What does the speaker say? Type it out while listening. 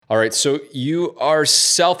All right. So you are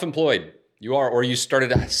self-employed. You are, or you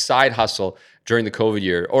started a side hustle during the COVID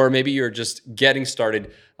year, or maybe you're just getting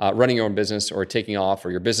started running your own business or taking off, or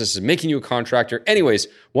your business is making you a contractor. Anyways,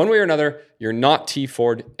 one way or another, you're not T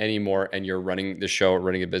Ford anymore and you're running the show,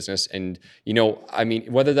 running a business. And,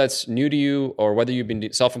 whether that's new to you or whether you've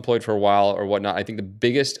been self-employed for a while or whatnot, I think the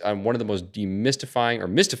biggest, one of the most demystifying or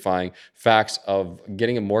mystifying facts of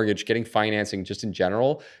getting a mortgage, getting financing just in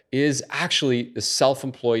general, is actually the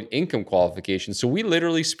self-employed income qualification. So we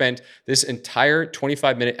literally spent this entire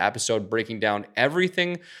 25-minute episode breaking down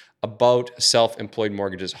everything about self-employed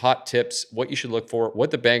mortgages, hot tips, what you should look for,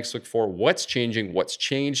 what the banks look for, what's changing, what's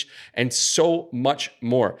changed, and so much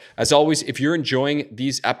more. As always, if you're enjoying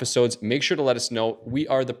these episodes, make sure to let us know. We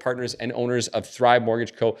are the partners and owners of Thrive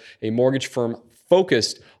Mortgage Co., a mortgage firm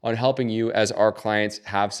focused on helping you as our clients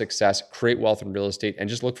have success, create wealth in real estate, and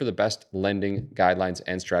just look for the best lending guidelines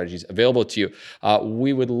and strategies available to you.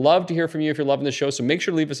 We would love to hear from you if you're loving the show, so make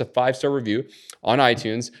sure to leave us a 5-star review on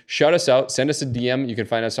iTunes. Shout us out, send us a DM. You can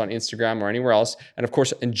find us on Instagram or anywhere else. And of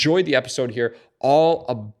course, enjoy the episode here, all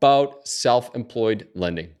about self-employed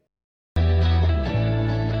lending.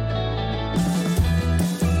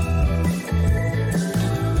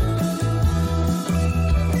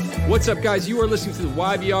 What's up, guys? You are listening to the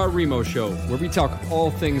YVR Remo Show, where we talk all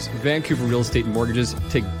things Vancouver real estate and mortgages,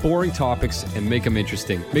 take boring topics and make them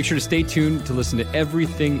interesting. Make sure to stay tuned to listen to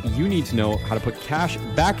everything you need to know how to put cash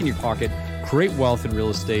back in your pocket, create wealth in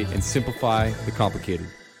real estate, and simplify the complicated.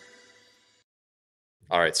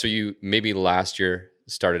 All right, so you maybe last year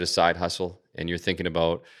started a side hustle and you're thinking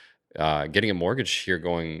about getting a mortgage here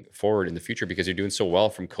going forward in the future because you're doing so well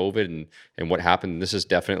from COVID and what happened. This is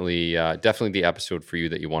definitely the episode for you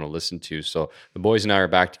that you want to listen to. So the boys and I are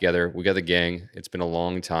back together. We got the gang. It's been a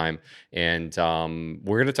long time. And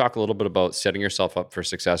we're going to talk a little bit about setting yourself up for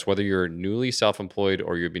success, whether you're newly self-employed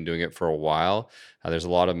or you've been doing it for a while. There's a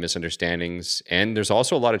lot of misunderstandings, and there's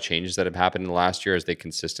also a lot of changes that have happened in the last year, as they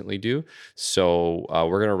consistently do. So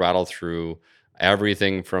we're going to rattle through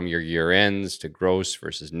everything from your year ends to gross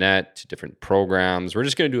versus net to different programs. We're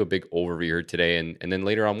just going to do a big overview here today. And then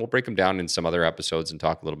later on, we'll break them down in some other episodes and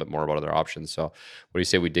talk a little bit more about other options. So what do you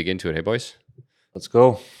say we dig into it? Hey, boys? Let's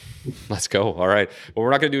go. Let's go. All right. Well, we're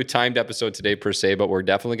not going to do a timed episode today per se, but we're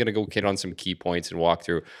definitely going to go hit on some key points and walk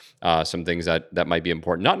through some things that might be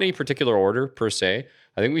important. Not in any particular order per se.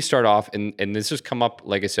 I think we start off, and this has come up,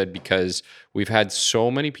 like I said, because we've had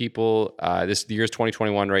so many people, the year is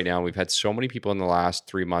 2021 right now, we've had so many people in the last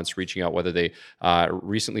 3 months reaching out, whether they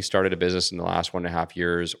recently started a business in the last 1.5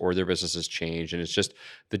 years or their business has changed. And it's just,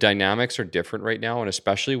 the dynamics are different right now. And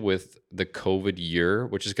especially with the COVID year,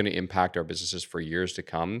 which is going to impact our businesses for years to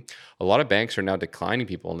come, a lot of banks are now declining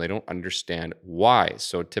people and they don't understand why.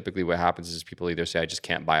 So typically what happens is people either say, I just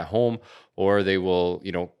can't buy a home, or they will,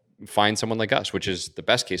 find someone like us, which is the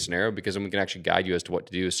best case scenario, because then we can actually guide you as to what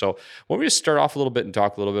to do. So why don't we just start off a little bit and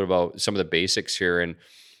talk a little bit about some of the basics here.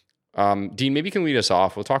 And Dean, maybe you can lead us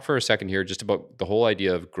off. We'll talk for a second here just about the whole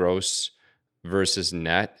idea of gross versus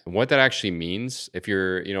net and what that actually means. If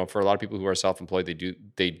you're, for a lot of people who are self-employed,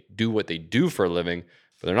 they do what they do for a living,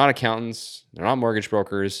 but they're not accountants, they're not mortgage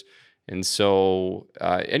brokers. And so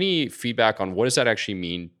any feedback on what does that actually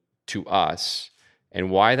mean to us, and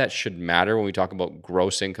why that should matter when we talk about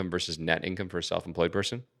gross income versus net income for a self-employed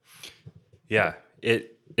person? Yeah,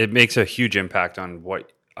 it makes a huge impact on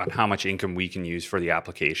how much income we can use for the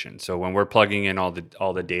application. So when we're plugging in all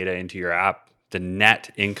the data into your app, the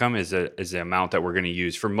net income is the amount that we're going to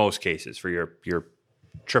use for most cases for your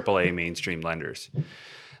AAA mainstream lenders.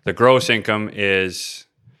 The gross income is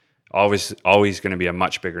always going to be a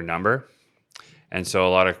much bigger number. And so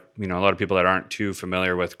a lot of people that aren't too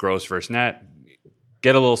familiar with gross versus net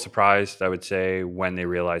get a little surprised, I would say, when they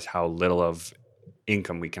realize how little of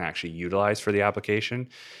income we can actually utilize for the application.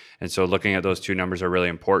 And so looking at those two numbers are really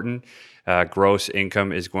important. Gross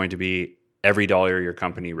income is going to be every dollar your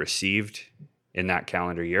company received in that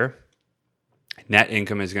calendar year. Net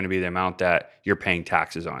income is going to be the amount that you're paying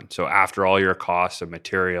taxes on. So after all your costs of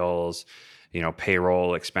materials,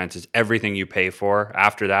 payroll, expenses, everything you pay for,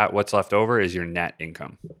 after that, what's left over is your net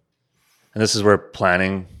income. And this is where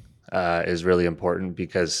planning is really important,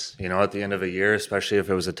 because at the end of a year, especially if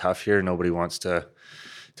it was a tough year, nobody wants to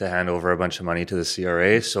hand over a bunch of money to the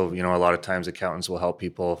CRA. So a lot of times accountants will help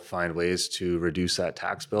people find ways to reduce that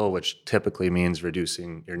tax bill, which typically means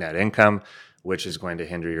reducing your net income, which is going to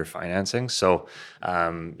hinder your financing. So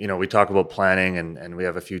we talk about planning, and we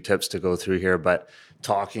have a few tips to go through here, but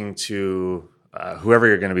talking to whoever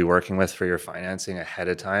you're going to be working with for your financing ahead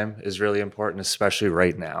of time is really important, especially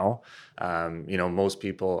right now. Most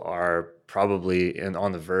people are probably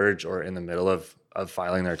on the verge or in the middle of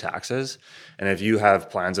filing their taxes. And if you have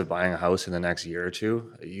plans of buying a house in the next year or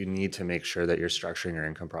two, you need to make sure that you're structuring your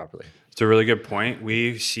income properly. It's a really good point.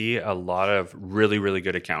 We see a lot of really, really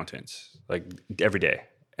good accountants like every day.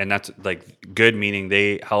 And that's like good, meaning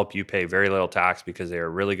they help you pay very little tax because they are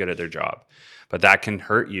really good at their job. But that can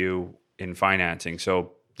hurt you in financing.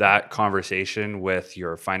 So that conversation with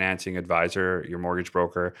your financing advisor, your mortgage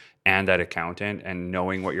broker, and that accountant, and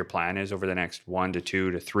knowing what your plan is over the next 1 to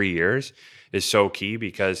 2 to 3 years is so key,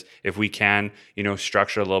 because if we can,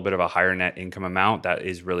 structure a little bit of a higher net income amount, that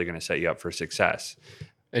is really going to set you up for success.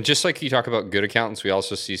 And just like you talk about good accountants, we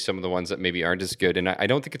also see some of the ones that maybe aren't as good. And I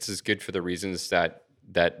don't think it's as good for the reasons that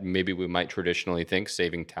maybe we might traditionally think,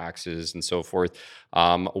 saving taxes and so forth.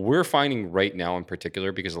 We're finding right now in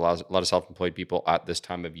particular, because a lot of self-employed people at this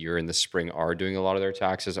time of year in the spring are doing a lot of their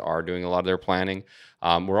taxes, are doing a lot of their planning.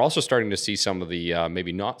 We're also starting to see some of the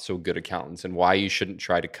maybe not so good accountants, and why you shouldn't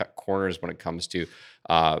try to cut corners when it comes to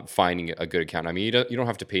finding a good accountant. I mean, you don't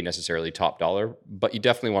have to pay necessarily top dollar, but you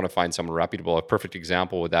definitely want to find someone reputable. A perfect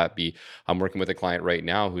example would that be, I'm working with a client right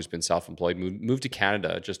now who's been self-employed, moved to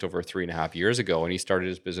Canada just over 3.5 years ago, and he started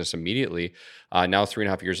his business immediately. Now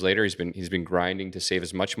 3.5 years later, he's been grinding to save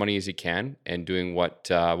as much money as he can, and doing what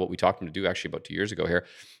we talked him to do actually about 2 years ago here.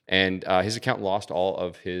 And his accountant lost all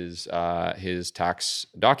of his tax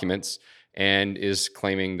documents, and is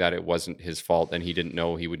claiming that it wasn't his fault and he didn't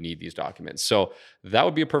know he would need these documents. So that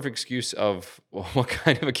would be a perfect excuse of what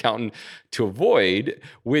kind of accountant to avoid,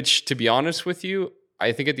 which, to be honest with you,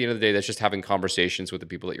 I think at the end of the day, that's just having conversations with the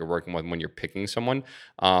people that you're working with when you're picking someone.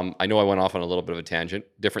 I know I went off on a little bit of a tangent,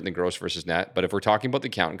 different than gross versus net, but if we're talking about the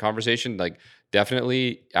accountant conversation, like,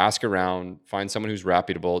 definitely ask around, find someone who's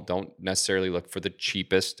reputable. Don't necessarily look for the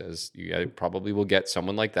cheapest, as you probably will get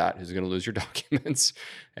someone like that who's going to lose your documents.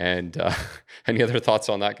 And any other thoughts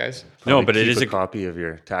on that, guys? No, but it Keep is a copy of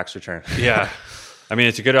your tax return. Yeah. I mean,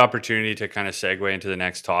 it's a good opportunity to kind of segue into the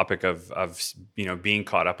next topic of being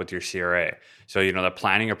caught up with your CRA. So, the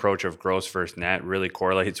planning approach of gross versus net really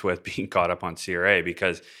correlates with being caught up on CRA,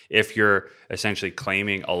 because if you're essentially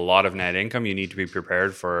claiming a lot of net income, you need to be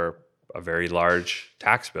prepared for a very large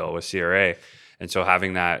tax bill with CRA. And so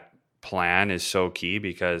having that plan is so key,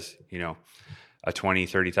 because, a $20,000,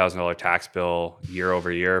 $30,000 tax bill year over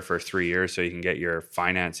year for 3 years, so you can get your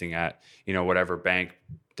financing at, whatever bank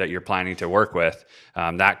that you're planning to work with,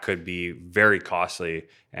 that could be very costly.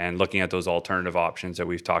 And looking at those alternative options that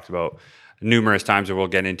we've talked about numerous times, that we'll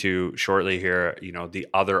get into shortly here, the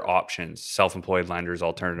other options, self-employed lenders,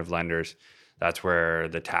 alternative lenders, that's where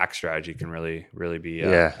the tax strategy can really, really be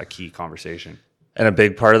a key conversation. And a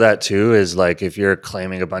big part of that too is, like, if you're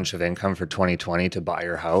claiming a bunch of income for 2020 to buy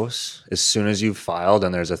your house, as soon as you've filed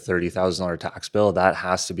and there's a $30,000 tax bill, that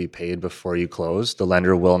has to be paid before you close. The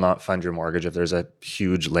lender will not fund your mortgage if there's a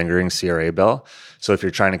huge lingering CRA bill. So if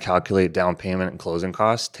you're trying to calculate down payment and closing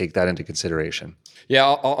costs, take that into consideration. Yeah,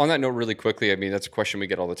 on that note, really quickly, I mean, that's a question we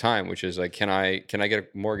get all the time, which is like, can I get a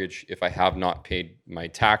mortgage if I have not paid my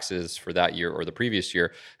taxes for that year or the previous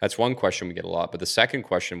year? That's one question we get a lot. But the second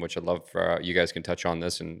question, which I'd love for you guys can touch on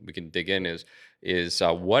this and we can dig in, is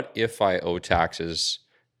what if I owe taxes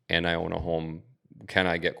and I own a home? Can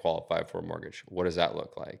I get qualified for a mortgage? What does that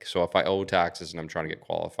look like? So if I owe taxes and I'm trying to get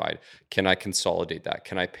qualified, can I consolidate that?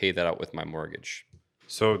 Can I pay that out with my mortgage?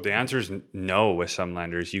 So the answer is no with some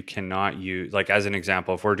lenders. You cannot use, like, as an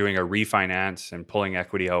example, if we're doing a refinance and pulling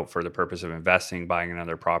equity out for the purpose of investing, buying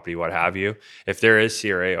another property, what have you, if there is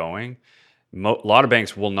CRA owing, a lot of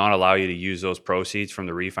banks will not allow you to use those proceeds from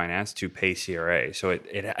the refinance to pay CRA. So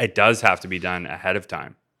it does have to be done ahead of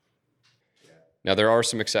time. Now, there are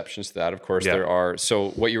some exceptions to that. Of course, Yeah. there are. So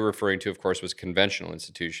what you're referring to, of course, was conventional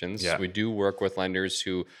institutions. Yeah. We do work with lenders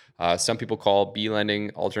who some people call B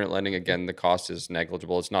lending, alternate lending. Again, the cost is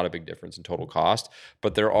negligible. It's not a big difference in total cost.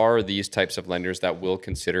 But there are these types of lenders that will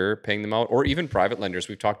consider paying them out, or even private lenders.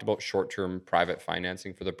 We've talked about short-term private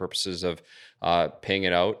financing for the purposes of paying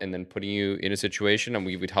it out and then putting you in a situation. And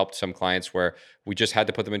we've helped some clients where we just had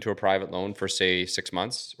to put them into a private loan for, say, 6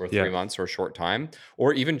 months or 3 months or a short time,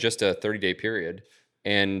 or even just a 30-day period,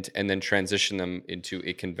 and then transition them into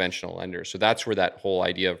a conventional lender. So that's where that whole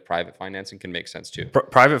idea of private financing can make sense too.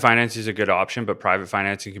 Private financing is a good option, but private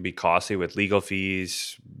financing can be costly with legal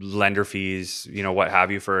fees, lender fees, what have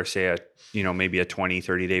you, for, say, maybe a 20,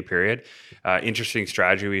 30-day period. Interesting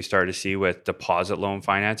strategy we started to see with deposit loan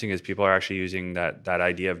financing is people are actually using that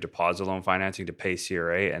idea of deposit loan financing to pay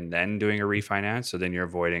CRA and then doing a refinance. So then you're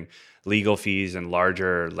avoiding legal fees and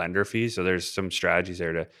larger lender fees. So there's some strategies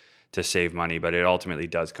there to save money, but it ultimately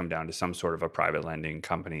does come down to some sort of a private lending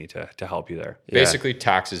company to help you there. Basically,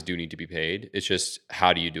 taxes do need to be paid. It's just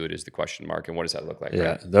how do you do it is the question mark, and what does that look like?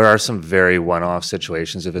 Yeah, Right? there are some very one-off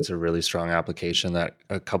situations if it's a really strong application that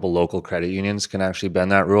a couple local credit unions can actually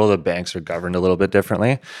bend that rule. The banks are governed a little bit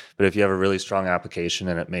differently, but if you have a really strong application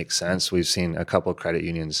and it makes sense, we've seen a couple credit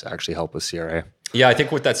unions actually help with CRA. Yeah, I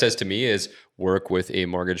think what that says to me is work with a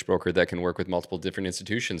mortgage broker that can work with multiple different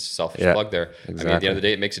institutions. Selfish plug there. I mean, at the end of the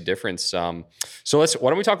day, it makes a difference. So why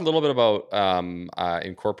don't we talk a little bit about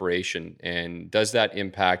incorporation, and does that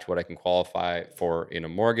impact what I can qualify for in a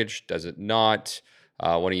mortgage? Does it not?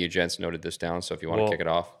 One of you gents noted this down, so if you want to kick it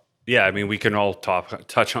off. Yeah, I mean, we can all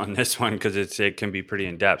touch on this one because it can be pretty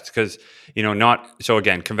in depth. Because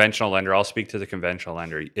again, conventional lender. I'll speak to the conventional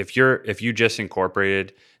lender. If you just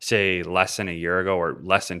incorporated, say, less than a year ago or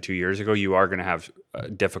less than 2 years ago, you are going to have a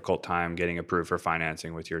difficult time getting approved for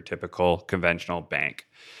financing with your typical conventional bank.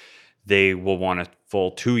 They will want a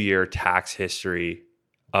full 2-year tax history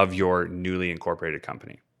of your newly incorporated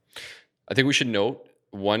company. I think we should note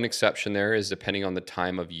one exception there is depending on the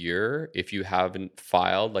time of year. If you haven't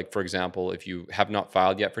filed, like for example, if you have not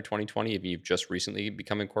filed yet for 2020, if you've just recently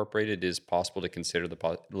become incorporated, it is possible to consider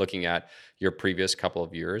looking at your previous couple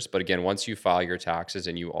of years. But again, once you file your taxes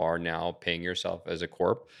and you are now paying yourself as a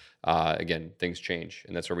corp, again, things change.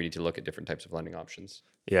 And that's where we need to look at different types of lending options.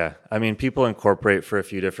 Yeah. I mean, people incorporate for a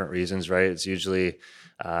few different reasons, right? It's usually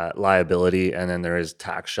liability, and then there is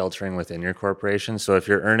tax sheltering within your corporation. So if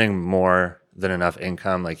you're earning more than enough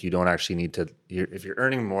income, like you don't actually need to, if you're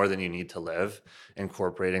earning more than you need to live,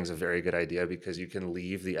 incorporating is a very good idea because you can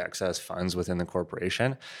leave the excess funds within the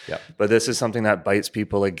corporation. Yeah. But this is something that bites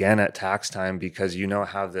people again at tax time because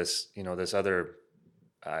have this, this other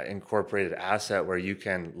incorporated asset where you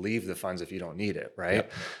can leave the funds if you don't need it, right?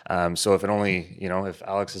 Yep. So if it only, if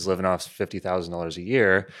Alex is living off $50,000 a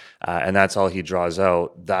year and that's all he draws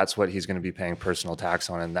out, that's what he's going to be paying personal tax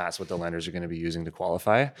on, and that's what the lenders are going to be using to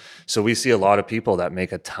qualify. So we see a lot of people that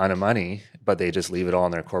make a ton of money, but they just leave it all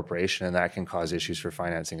in their corporation, and that can cause issues for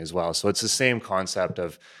financing as well. So it's the same concept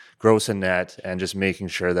of gross and net, and just making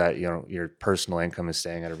sure that your personal income is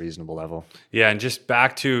staying at a reasonable level. Yeah, and just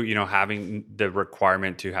back to having the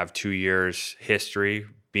requirement to have 2 years history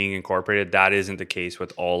being incorporated. That isn't the case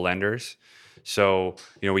with all lenders. So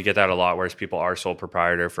we get that a lot, whereas people are sole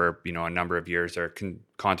proprietor for a number of years. They're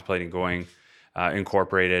contemplating going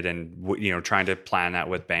incorporated and trying to plan that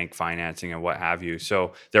with bank financing and what have you.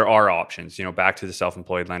 So there are options. Back to the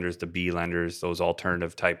self-employed lenders, the B lenders, those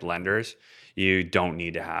alternative type lenders. You don't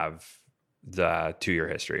need to have the 2-year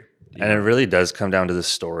history. And it really does come down to the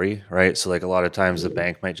story, right? So like a lot of times the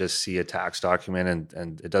bank might just see a tax document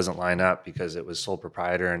and it doesn't line up because it was sole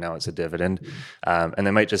proprietor and now it's a dividend. And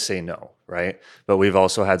they might just say no, right? But we've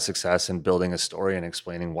also had success in building a story and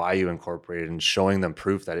explaining why you incorporated and showing them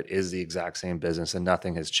proof that it is the exact same business and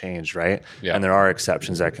nothing has changed, right? Yeah. And there are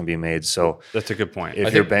exceptions that can be made. So that's a good point.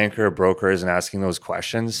 If your banker or broker isn't asking those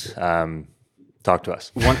questions, talk to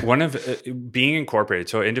us. One of being incorporated.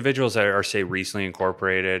 So individuals that are, say, recently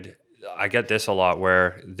incorporated, I get this a lot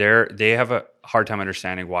where they have a hard time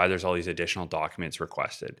understanding why there's all these additional documents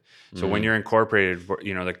requested. So when you're incorporated,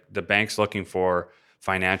 the bank's looking for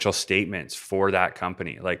financial statements for that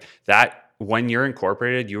company. Like that, when you're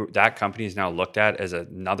incorporated, that company is now looked at as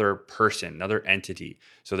another person, another entity.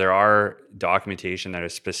 So there are documentation that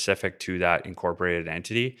is specific to that incorporated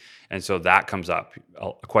entity. And so that comes up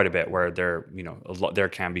quite a bit where there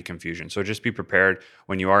can be confusion. So just be prepared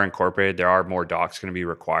when you are incorporated, there are more docs going to be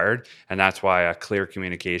required. And that's why a clear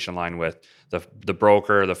communication line with the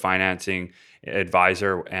broker, the financing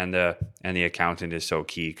advisor, and the accountant is so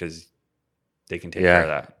key, because they can take care of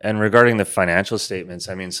that. And regarding the financial statements,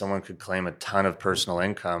 I mean, someone could claim a ton of personal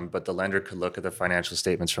income, but the lender could look at the financial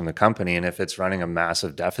statements from the company. And if it's running a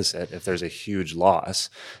massive deficit, if there's a huge loss,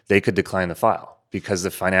 they could decline the file, because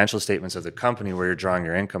the financial statements of the company where you're drawing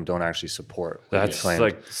your income don't actually support what that's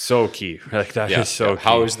like so key. Like that is so key.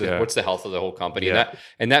 How is what's the health of the whole company? Yeah.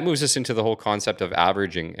 And that moves us into the whole concept of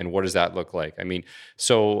averaging, and what does that look like? I mean,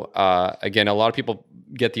 so again, a lot of people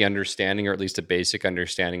get the understanding, or at least a basic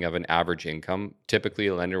understanding, of an average income. Typically,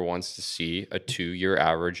 a lender wants to see a 2-year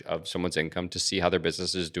average of someone's income to see how their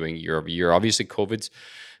business is doing year over year. Obviously, COVID's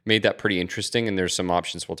made that pretty interesting, and there's some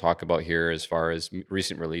options we'll talk about here as far as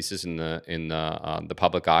recent releases in the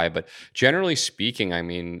public eye. But generally speaking, I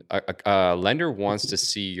mean, a lender wants to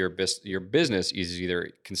see your business is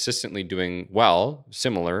either consistently doing well,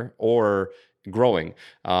 similar, or growing.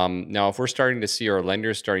 Now, if we're starting to see our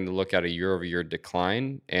lenders starting to look at a year-over-year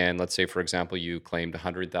decline, and let's say, for example, you claimed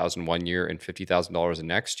 $100,000 one year and $50,000 the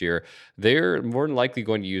next year, they're more than likely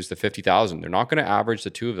going to use the $50,000. They're not going to average the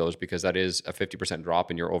two of those because that is a 50%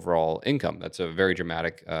 drop in your overall income. That's a very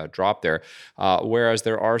dramatic drop there. Whereas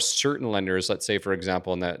there are certain lenders, let's say, for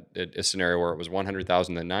example, in that a scenario where it was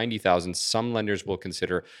 $100,000 and $90,000, some lenders will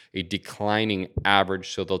consider a declining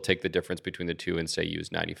average, so they'll take the difference between the two and say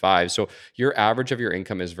use 95. So your average of your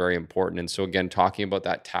income is very important. And so again, talking about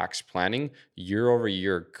that tax planning year over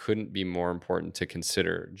year couldn't be more important to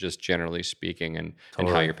consider, just generally speaking, and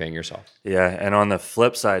how you're paying yourself. Yeah. And on the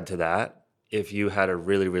flip side to that, if you had a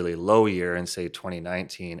really, really low year in say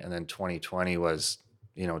 2019 and then 2020 was,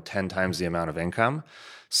 10 times the amount of income,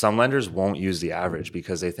 some lenders won't use the average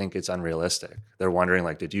because they think it's unrealistic. They're wondering,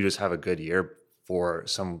 like, did you just have a good year for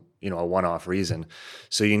some, a one-off reason?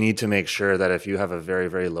 So you need to make sure that if you have a very,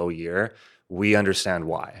 very low year, we understand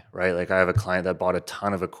why, right? Like I have a client that bought a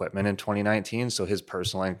ton of equipment in 2019, so his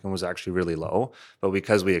personal income was actually really low. But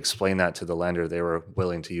because we explained that to the lender, they were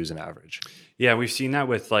willing to use an average. Yeah, we've seen that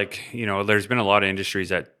with there's been a lot of industries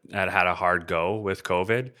that had a hard go with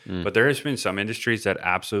COVID, but there has been some industries that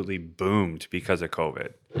absolutely boomed because of COVID.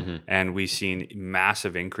 Mm-hmm. And we've seen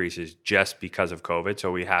massive increases just because of COVID.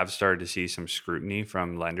 So we have started to see some scrutiny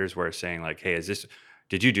from lenders where it's saying like, hey,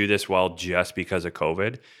 did you do this well just because of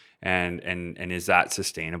COVID? And is that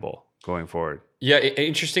sustainable going forward? Yeah,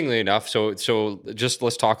 interestingly enough, so just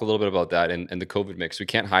let's talk a little bit about that and the COVID mix. We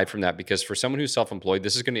can't hide from that because for someone who's self-employed,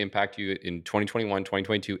 this is going to impact you in 2021,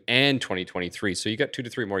 2022, and 2023. So you got 2 to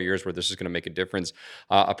 3 more years where this is going to make a difference.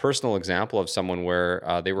 A personal example of someone where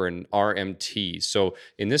they were an RMT. So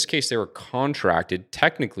in this case, they were contracted,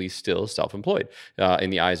 technically still self-employed in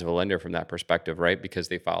the eyes of a lender from that perspective, right? Because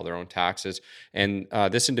they file their own taxes. And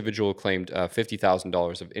this individual claimed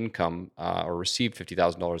 $50,000 of income or received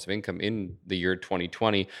 $50,000 of income in the year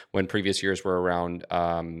 2020 when previous years were around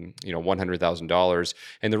 $100,000.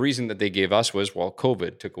 And the reason that they gave us was, well,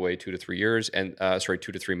 COVID took away 2 to 3 years and 2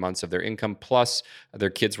 to 3 months of their income, plus their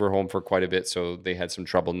kids were home for quite a bit, so they had some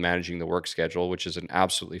trouble managing the work schedule, which is an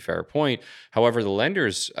absolutely fair point. However, the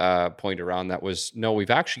lender's point around that was, no, we've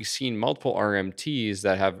actually seen multiple RMTs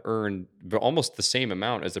that have earned almost the same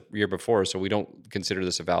amount as the year before, so we don't consider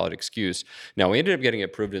this a valid excuse. Now, we ended up getting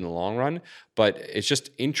approved in the long run, but it's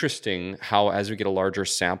just interesting how as we get a larger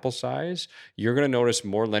sample size, you're going to notice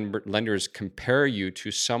more lenders compare you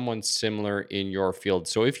to someone similar in your field.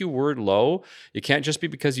 So if you were low, it can't just be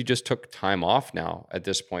because you just took time off now at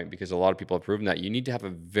this point, because a lot of people have proven that. You need to have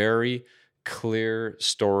a very clear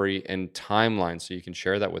story and timeline so you can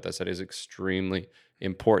share that with us. That is extremely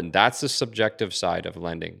important. That's the subjective side of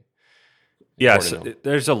lending. Yes,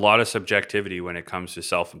 there's a lot of subjectivity when it comes to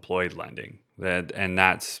self-employed lending, and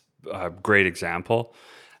that's a great example.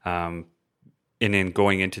 And in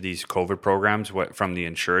going into these COVID programs, from the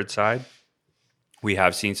insured side, we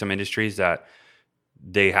have seen some industries that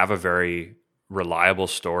they have a very reliable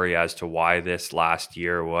story as to why this last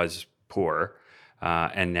year was poor.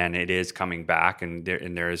 And then it is coming back, and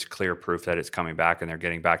there is clear proof that it's coming back, and they're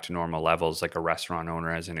getting back to normal levels. Like a restaurant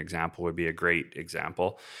owner, as an example, would be a great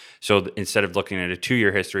example. So instead of looking at a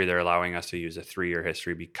 2-year history, they're allowing us to use a 3-year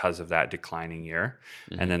history because of that declining year.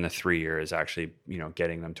 Mm-hmm. And then the 3-year is actually,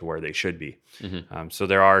 getting them to where they should be. Mm-hmm. So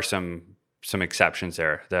there are some exceptions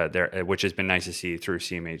there, which has been nice to see through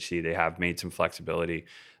CMHC. They have made some flexibility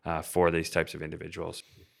for these types of individuals.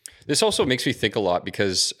 This also makes me think a lot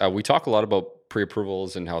because we talk a lot about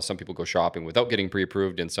pre-approvals and how some people go shopping without getting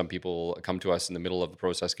pre-approved, and some people come to us in the middle of the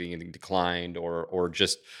process getting declined, or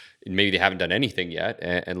just maybe they haven't done anything yet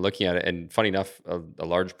and looking at it. And funny enough, a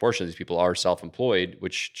large portion of these people are self-employed,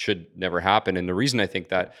 which should never happen. And the reason I think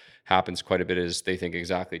that happens quite a bit is they think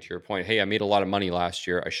exactly to your point, hey, I made a lot of money last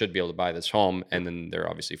year, I should be able to buy this home. And then they're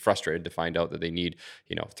obviously frustrated to find out that they need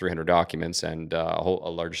 300 documents and a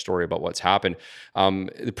large story about what's happened.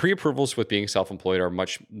 The pre-approvals with being self-employed are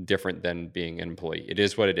much different than being an employee. It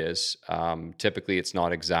is what it is. Typically it's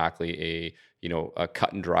not exactly a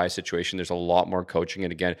cut and dry situation. There's a lot more coaching.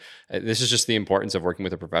 And again, this is just the importance of working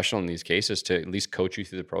with a professional in these cases to at least coach you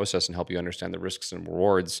through the process and help you understand the risks and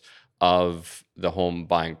rewards of the home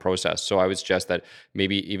buying process. So I would suggest that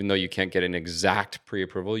maybe even though you can't get an exact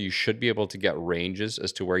pre-approval, you should be able to get ranges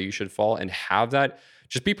as to where you should fall and have that.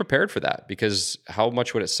 Just be prepared for that, because how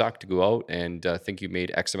much would it suck to go out and think you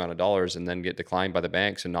made X amount of dollars and then get declined by the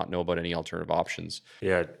banks and not know about any alternative options?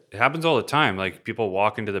 Yeah, it happens all the time. Like people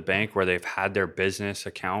walk into the bank where they've had their business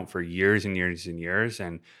account for years and years and years,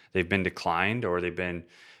 and they've been declined, or they've been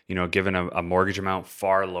given a mortgage amount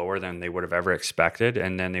far lower than they would have ever expected.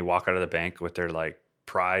 And then they walk out of the bank with their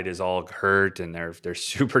pride is all hurt and they're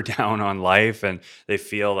super down on life and they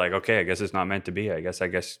feel like, okay, I guess it's not meant to be. I guess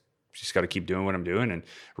just got to keep doing what I'm doing and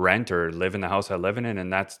rent or live in the house I live in.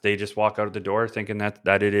 And they just walk out of the door thinking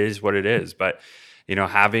that it is what it is. But,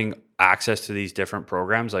 having access to these different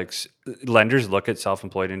programs, like lenders look at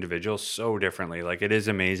self-employed individuals so differently. Like it is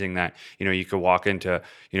amazing that, you could walk into,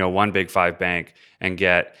 one Big Five bank and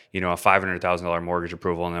get, a $500,000 mortgage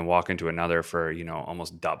approval and then walk into another for,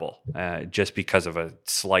 almost double, just because of a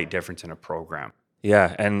slight difference in a program.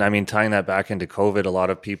 Yeah. And I mean, tying that back into COVID, a lot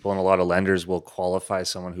of people and a lot of lenders will qualify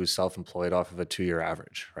someone who's self-employed off of a 2-year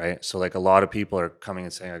average, right? So like a lot of people are coming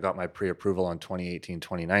and saying, I got my pre-approval on 2018,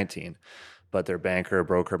 2019. But their banker or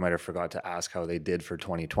broker might have forgot to ask how they did for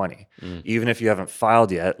 2020. Even if you haven't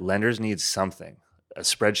filed yet, lenders need something. A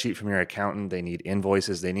spreadsheet from your accountant, they need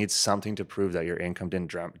invoices, they need something to prove that your income didn't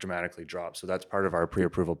dramatically drop. So that's part of our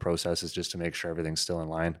pre-approval process, is just to make sure everything's still in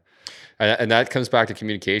line. And that comes back to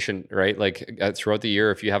communication, right? Like throughout the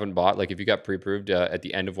year, if you haven't bought, like if you got pre-approved at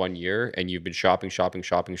the end of 1 year and you've been shopping,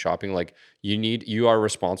 like you are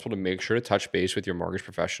responsible to make sure to touch base with your mortgage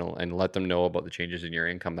professional and let them know about the changes in your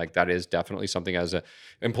income. Like that is definitely something, as a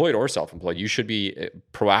employed or self-employed, you should be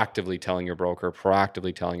proactively telling your broker,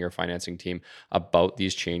 proactively telling your financing team about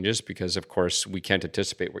these changes, because of course we can't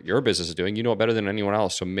anticipate what your business is doing. You know it better than anyone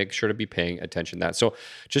else. So make sure to be paying attention to that. So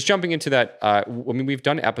just jumping into that, I mean, we've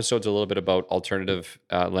done episodes a little bit about alternative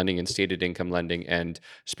lending and stated income lending, and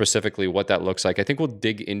specifically what that looks like. I think we'll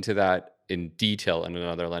dig into that in detail in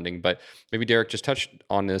another lending, but maybe Derek, just touch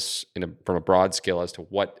on this from a broad scale as to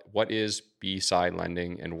what is B-side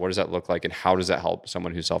lending and what does that look like and how does that help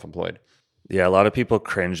someone who's self-employed? Yeah, a lot of people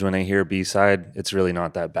cringe when they hear B-side. It's really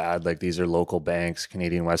not that bad. Like these are local banks,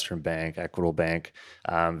 Canadian Western Bank, Equitable Bank.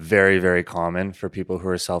 Very, very common for people who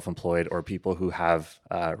are self-employed or people who have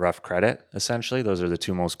rough credit, essentially. Those are the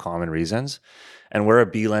two most common reasons. And where a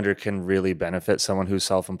B lender can really benefit someone who's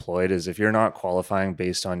self-employed is if you're not qualifying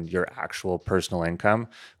based on your actual personal income,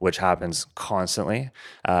 which happens constantly.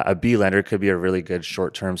 A B lender could be a really good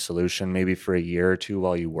short-term solution, maybe for a year or two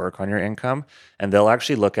while you work on your income. And they'll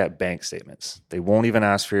actually look at bank statements. They won't even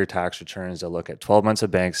ask for your tax returns. They'll look at 12 months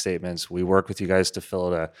of bank statements. We work with you guys to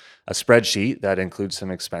fill out a spreadsheet that includes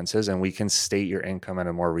some expenses, and we can state your income at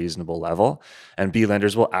a more reasonable level. And B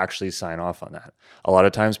lenders will actually sign off on that. A lot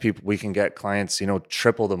of times we can get clients,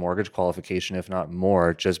 triple the mortgage qualification, if not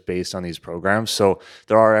more, just based on these programs. So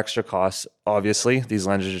there are extra costs. Obviously, these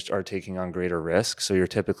lenders are taking on greater risk. So you're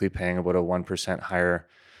typically paying about a 1% higher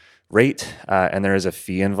rate, and there is a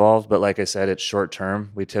fee involved. But like I said, it's short term.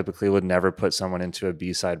 We typically would never put someone into a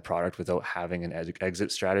B-side product without having an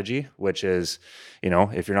exit strategy, which is,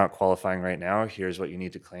 if you're not qualifying right now, here's what you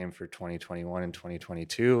need to claim for 2021 and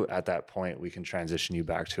 2022. At that point, we can transition you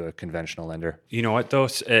back to a conventional lender. You know what, though?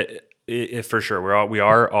 For sure, we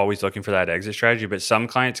are always looking for that exit strategy, but some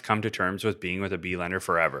clients come to terms with being with a B lender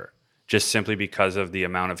forever, just simply because of the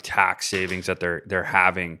amount of tax savings that they're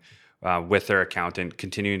having with their accountant,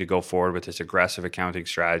 continuing to go forward with this aggressive accounting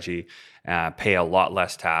strategy, pay a lot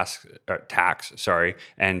less tax,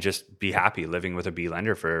 and just be happy living with a B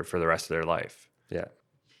lender for the rest of their life. Yeah.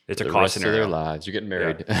 It's a cost scenario. Of their lives. You're getting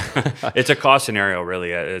married. Yeah. It's a cost scenario,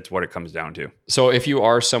 really. It's what it comes down to. So if you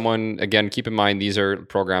are someone, again, keep in mind, these are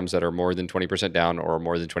programs that are more than 20% down or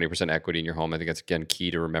more than 20% equity in your home. I think that's, again,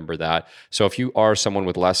 key to remember that. So if you are someone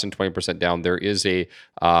with less than 20% down, there is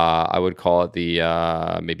I would call it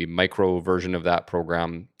the maybe micro version of that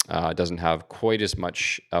program. Doesn't have quite as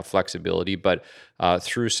much flexibility, but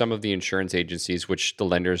through some of the insurance agencies, which the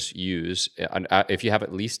lenders use, if you have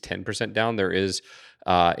at least 10% down, there is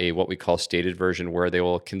what we call stated version, where they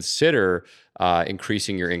will consider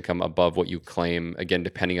increasing your income above what you claim, again,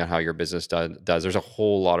 depending on how your business does. There's a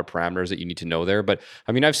whole lot of parameters that you need to know there. But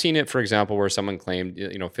I mean, I've seen it, for example, where someone claimed,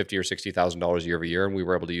 $50,000 or $60,000 year over year, and we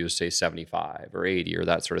were able to use, say, 75 or 80 or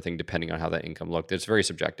that sort of thing, depending on how that income looked. It's very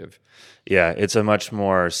subjective. Yeah, it's a much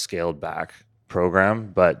more scaled back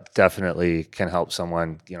program, but definitely can help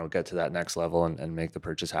someone, get to that next level and make the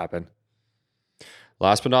purchase happen.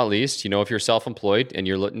 Last but not least, if you're self-employed and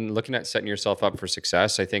you're looking at setting yourself up for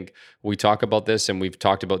success, I think we talk about this, and we've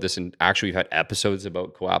talked about this, and actually we've had episodes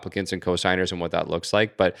about co-applicants and co-signers and what that looks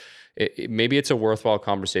like. But maybe it's a worthwhile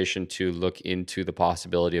conversation to look into the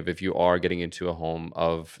possibility of, if you are getting into a home,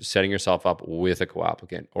 of setting yourself up with a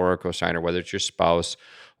co-applicant or a co-signer, whether it's your spouse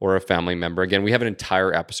or a family member. Again, we have an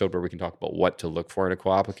entire episode where we can talk about what to look for in a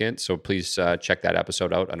co-applicant. So please check that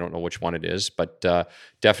episode out. I don't know which one it is, but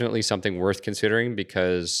definitely something worth considering,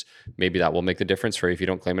 because maybe that will make the difference for you if you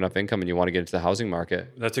don't claim enough income and you want to get into the housing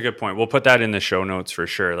market. That's a good point. We'll put that in the show notes for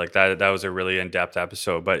sure. Like that was a really in-depth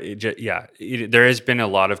episode, but there has been a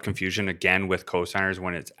lot of confusion again with cosigners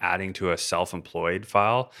when it's adding to a self-employed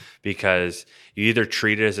file, because you either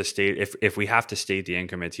treat it as a state, if we have to state the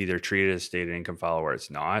income, it's either treated as a stated income file or it's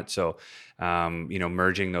not. So,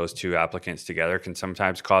 merging those two applicants together can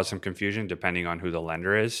sometimes cause some confusion depending on who the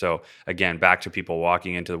lender is. So again, back to people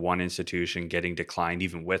walking into one institution, getting declined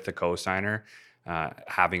even with the cosigner,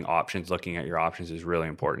 having options, looking at your options is really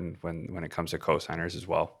important when it comes to cosigners as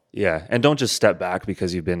well. Yeah. And don't just step back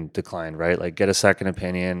because you've been declined, right? Like get a second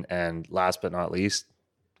opinion. And last but not least,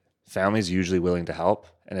 family's usually willing to help.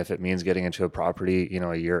 And if it means getting into a property,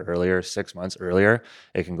 a year earlier, 6 months earlier,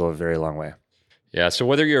 it can go a very long way. Yeah. So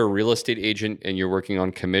whether you're a real estate agent and you're working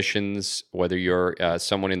on commissions, whether you're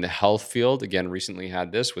someone in the health field, again, recently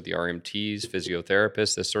had this with the RMTs,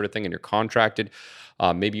 physiotherapists, this sort of thing, and you're contracted.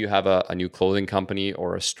 Maybe you have a new clothing company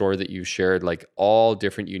or a store that you shared, like all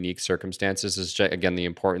different unique circumstances. This is, again, the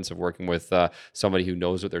importance of working with somebody who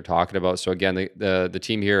knows what they're talking about. So again, the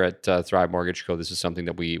team here at Thrive Mortgage Co., this is something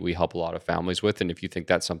that we help a lot of families with. And if you think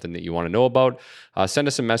that's something that you want to know about, send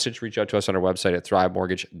us a message, reach out to us on our website at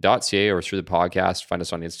thrivemortgage.ca or through the podcast. Find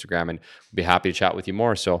us on Instagram, and we'll be happy to chat with you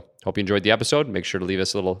more. So hope you enjoyed the episode. Make sure to leave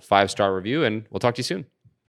us a little 5-star review, and we'll talk to you soon.